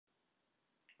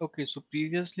Okay, so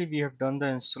previously we have done the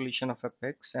installation of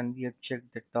Apex and we have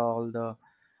checked that all the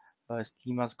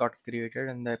schemas got created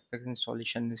and the Apex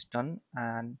installation is done.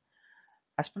 And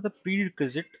as per the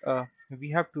prerequisite, we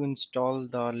have to install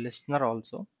the listener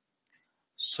also.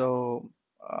 So,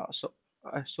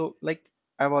 like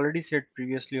I've already said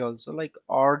previously also, like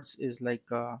ORDS is like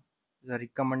the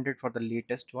recommended for the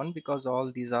latest one because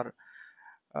all these are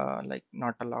like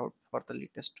not allowed for the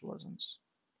latest versions.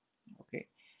 Okay.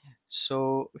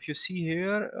 So if you see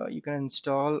here, you can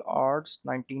install ORDS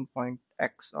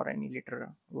 19.x or any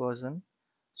later version.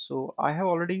 So I have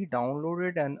already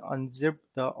downloaded and unzipped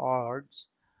the ORDS.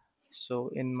 So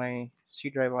in my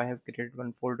C drive, I have created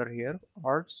one folder here,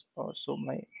 ORDS. So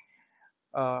my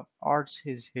ORDS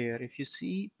is here. If you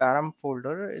see param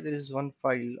folder, there is one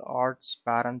file, ORDS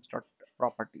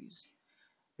params.properties.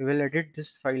 We will edit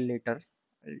this file later.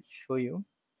 I'll show you.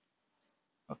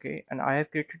 Okay, and I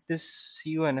have created this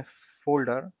CONF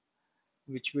folder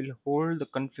which will hold the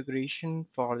configuration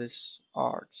for this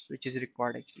arts which is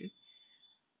required actually.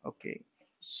 Okay,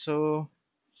 so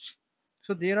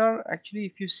there are actually,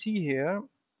 if you see here,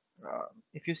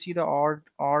 if you see the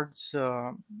ords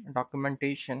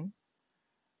documentation,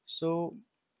 so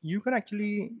you can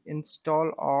actually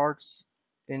install arts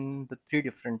in the three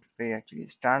different way actually: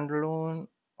 standalone,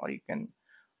 or you can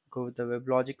go with the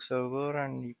WebLogic server,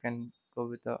 and you can go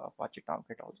with the Apache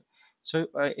Tomcat also. So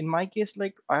in my case,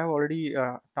 like I have already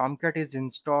Tomcat is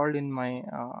installed in my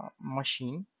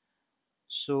machine,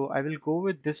 so I will go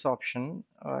with this option.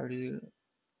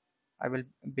 I will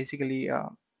basically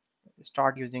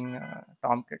start using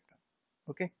Tomcat.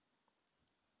 Okay,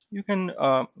 you can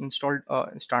install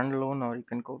standalone, or you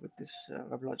can go with this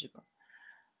WebLogic.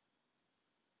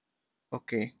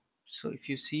 Okay, so if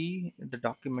you see the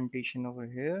documentation over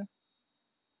here,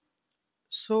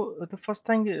 so the first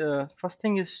thing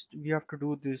is we have to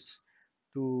do this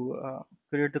to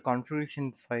create the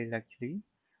configuration file actually.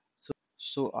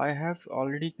 So I have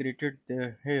already created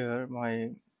here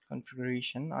my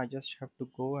configuration. I just have to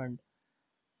go and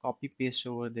copy paste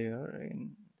over there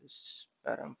in this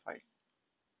param file.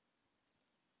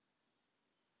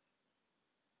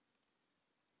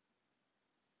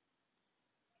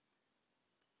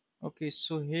 Okay,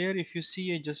 so here if you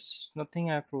see, I just nothing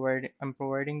I'm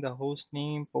providing the host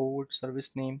name, port,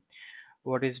 service name,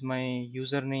 what is my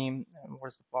username,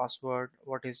 what's the password,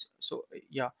 what is, so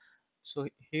yeah. So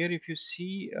here if you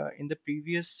see in the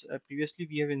previously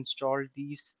we have installed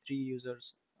these three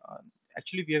users.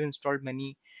 Actually we have installed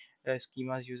many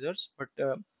schemas users, but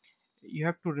you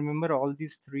have to remember all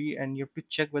these three, and you have to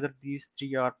check whether these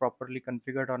three are properly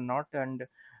configured or not, and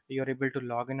you're able to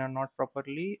log in or not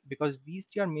properly, because these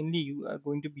three are mainly you are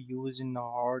going to be used in the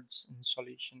ORDS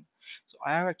installation. So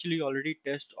I have actually already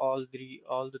tested all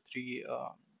the three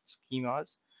schemas.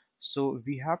 So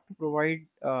we have to provide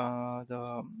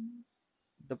the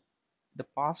the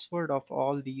password of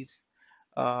all these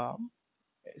uh,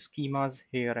 schemas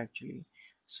here actually.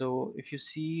 So if you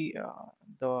see,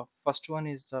 the first one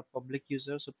is the public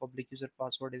user, so public user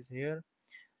password is here.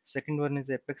 Second one is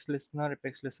apex listener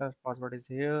password is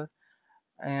here.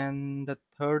 And the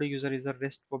third user is a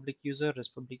rest public user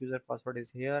password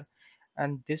is here.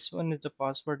 And this one is the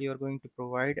password you are going to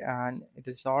provide, and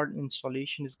this art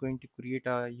installation is going to create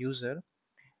a user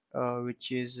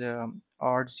which is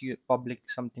public,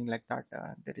 something like that.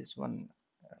 There is one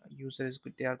user is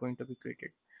good, they are going to be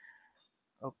created.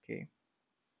 Okay.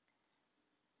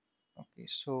 Okay,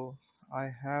 so I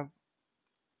have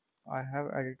I have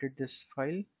edited this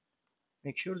file.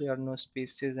 Make sure there are no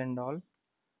spaces and all.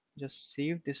 Just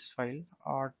save this file,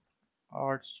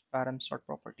 arts params dot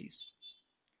properties.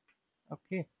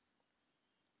 Okay,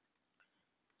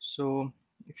 so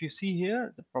if you see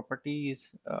here, the property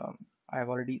is I have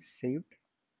already saved.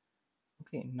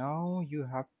 Okay, now you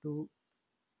have to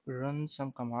run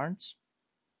some commands.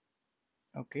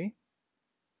 Okay,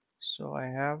 so I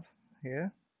have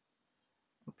here.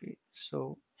 Okay,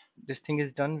 so this thing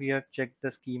is done. We have checked the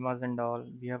schemas and all.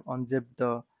 We have unzipped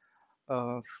the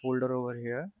folder over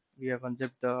here. We have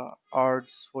unzipped the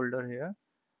arts folder here,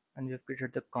 and we have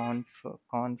created the conf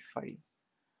file.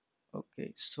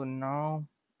 Okay, so now,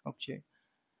 okay,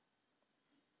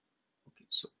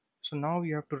 so now we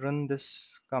have to run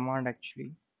this command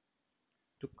actually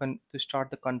to start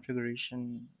the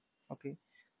configuration. Okay,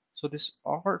 so this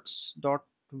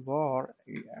arts.var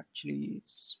actually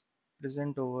it's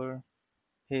present over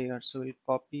here. So we'll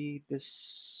copy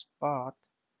this path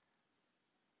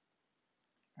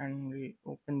and we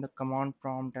open the command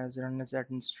prompt as run as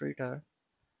administrator,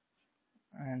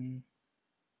 and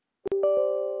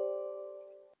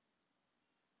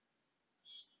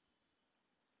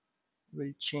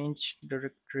We'll change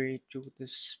directory to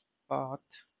this path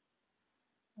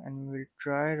and we'll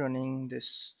try running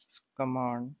this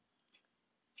command.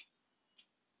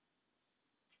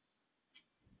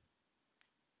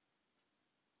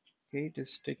 Okay, it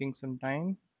is taking some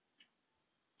time.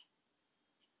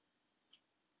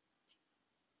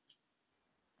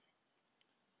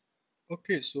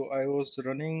 Okay, so I was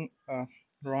running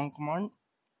wrong command.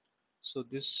 So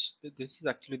this is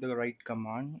actually the right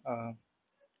command.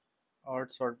 Or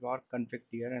sort bar config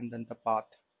here and then the path.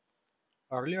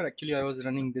 Earlier, actually, I was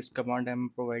running this command. I'm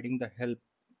providing the help.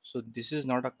 So this is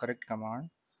not a correct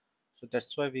command. So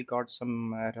that's why we got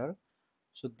some error.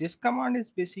 So this command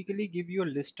is basically give you a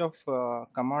list of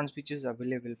commands which is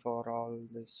available for all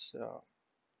this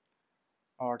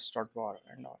arts.var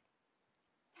and all.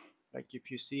 Like if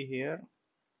you see here,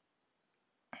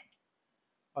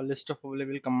 a list of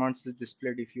available commands is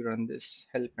displayed if you run this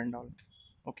help and all.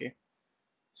 Okay.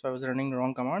 So I was running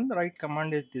wrong command. The right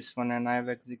command is this one, and I have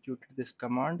executed this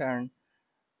command, and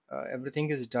everything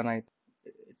is done.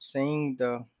 It's saying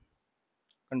the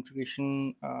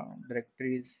configuration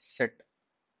directory is set.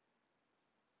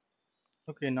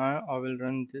 Okay, now I will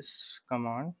run this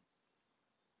command.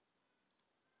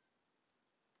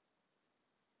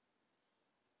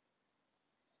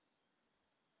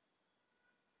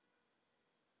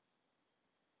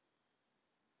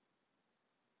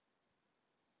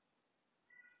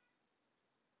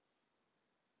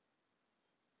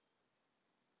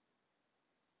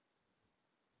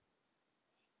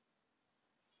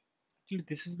 Actually,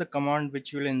 this is the command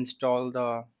which will install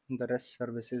the REST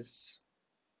services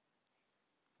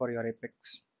for your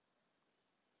Apex.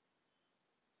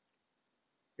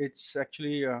 It's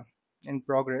actually in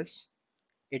progress.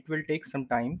 It will take some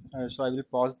time, so I will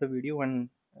pause the video and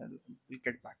we'll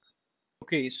get back.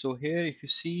 Okay, so here if you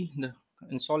see the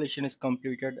installation is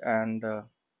completed and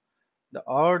the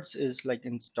ORDS is like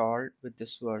installed with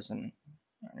this version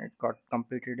and it got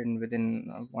completed in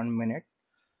within 1 minute.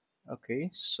 Okay,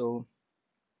 so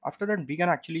after that we can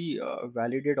actually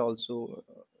validate also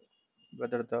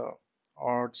whether the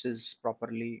ORDS is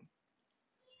properly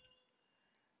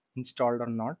installed or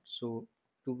not. So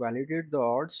to validate the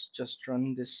ORDS, just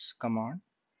run this command.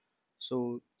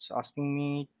 So it's asking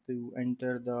me to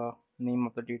enter the name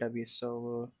of the database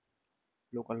server,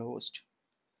 localhost.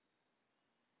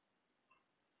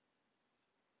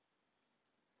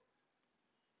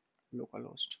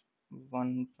 Localhost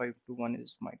 1521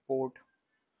 is my port.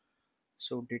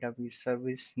 So database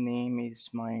service name is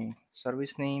my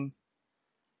service name.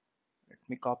 Let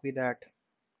me copy that.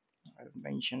 I've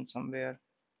mentioned somewhere.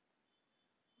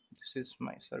 This is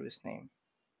my service name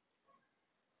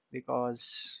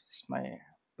because it's my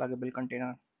pluggable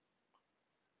container.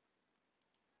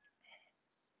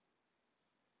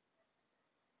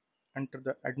 Enter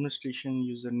the administration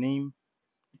username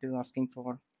it is asking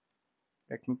for.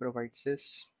 Let me provide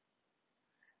sys.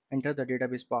 Enter the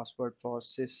database password for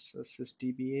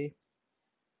sysdba.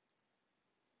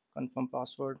 Confirm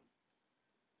password.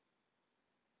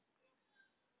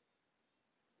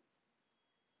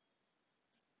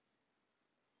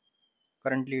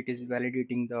 Currently it is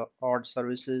validating the odd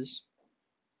services.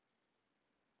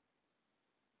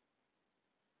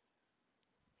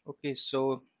 Okay,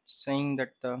 so saying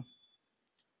that the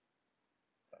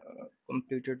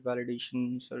completed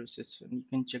validation services, and you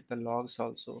can check the logs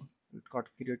also. It got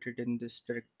created in this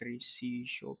directory c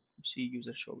show c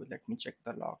user show. Let me check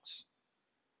the logs.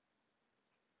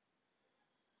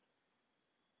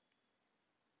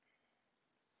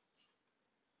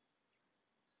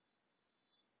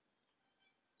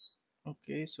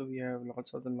 Okay, so we have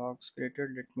lots of the logs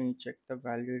created. Let me check the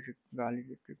validated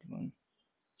one.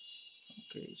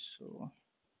 Okay, so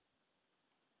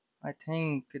I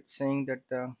think it's saying that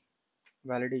the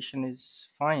validation is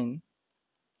fine.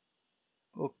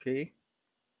 Okay,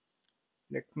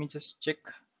 let me just check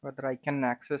whether I can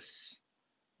access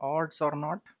odds or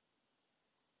not.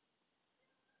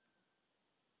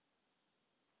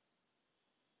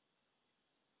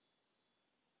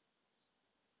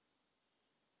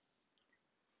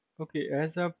 Okay,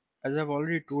 as I've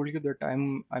already told you that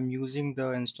I'm using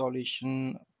the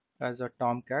installation as a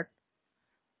Tomcat.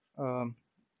 Um,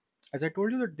 as I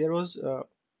told you that there was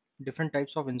different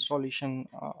types of installation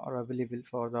are available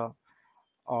for the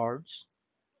ORDS.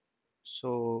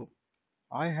 So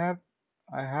I have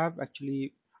I have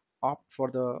actually opt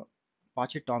for the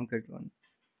Apache Tomcat one.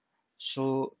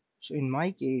 So in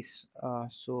my case,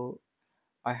 so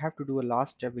I have to do a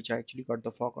last step which I actually got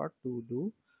the forgot to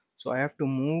do. So I have to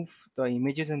move the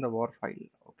images in the war file.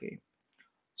 Okay.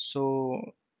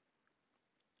 So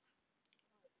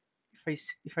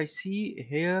if I see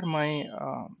here my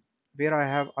where I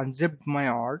have unzipped my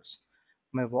arts,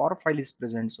 my war file is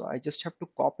present. So I just have to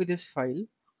copy this file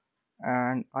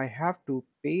and I have to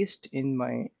paste in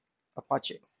my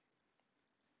Apache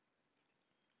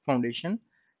Foundation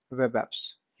web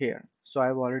apps here. So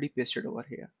I've already pasted over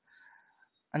here.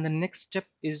 And the next step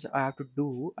is I have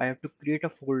to create a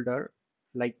folder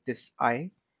like this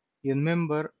I. You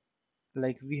remember,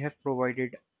 like we have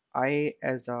provided I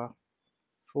as a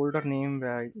folder name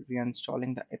where we are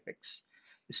installing the Apex.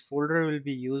 This folder will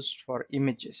be used for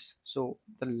images. So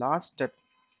the last step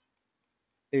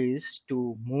is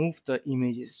to move the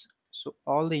images. So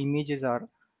all the images are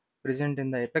present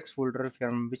in the Apex folder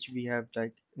from which we have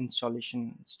like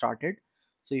installation started.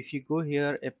 So if you go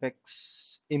here,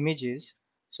 Apex images,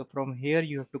 so from here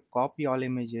you have to copy all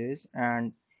images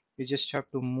and you just have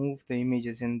to move the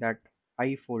images in that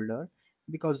I folder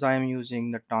because I am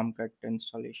using the Tomcat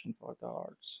installation for the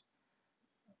arts.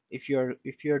 If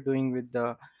you're doing with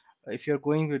the if you're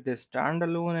going with the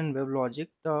standalone and WebLogic,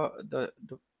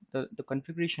 the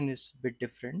configuration is a bit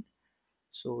different.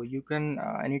 So you can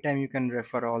anytime you can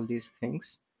refer all these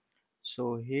things.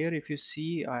 So here if you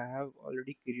see I have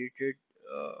already created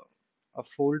uh, a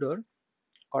folder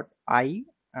called I,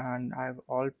 and I've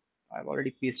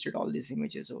already pasted all these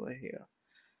images over here.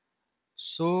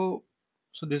 So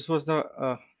so this was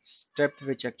the step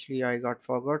which actually I got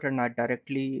forgot, and I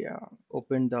directly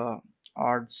opened the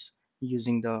ARDS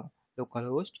using the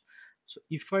localhost. So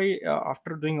if I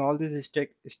after doing all these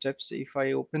steps, if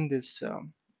I open this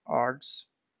ARDS,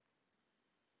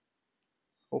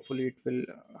 hopefully it will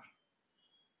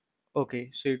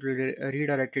okay, so it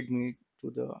redirected me to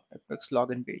the Apex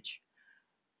login page.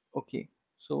 Okay,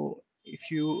 so if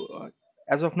you,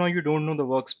 as of now, you don't know the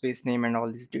workspace name and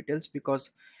all these details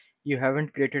because you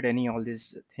haven't created any all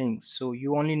these things. So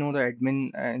you only know the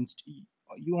admin,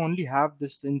 you only have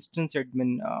this instance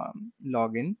admin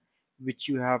login, which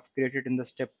you have created in the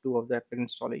step 2 of the Apex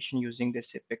installation using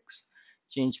this Apex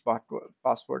change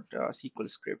password SQL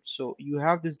script. So you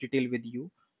have this detail with you.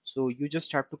 So you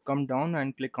just have to come down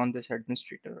and click on this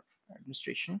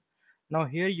administration. Now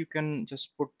here you can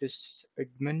just put this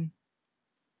admin,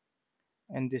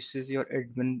 and this is your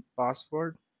admin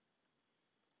password,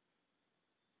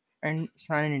 and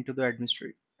sign into the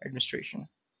administration.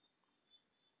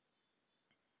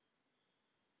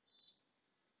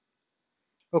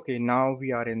 Okay, now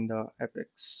we are in the Apex.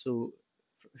 So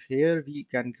here we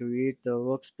can create the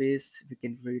workspace, we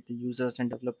can create the users and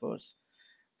developers.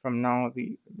 From now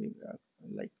we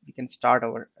can start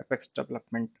our Apex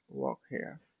development work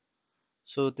here.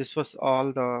 So this was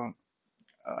all the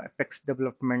Apex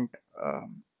development,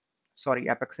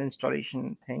 Apex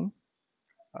installation thing.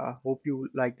 Hope you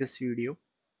like this video.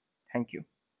 Thank you.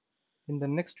 In the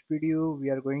next video, we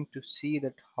are going to see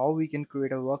that how we can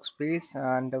create a workspace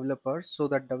and developer so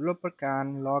that developer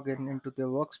can log in into their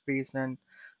workspace and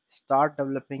start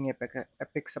developing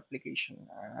Apex application.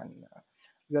 And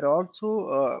we are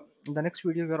also in the next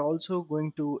video, we are also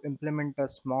going to implement a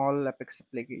small Apex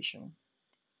application.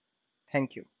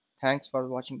 Thank you. Thanks for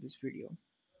watching this video.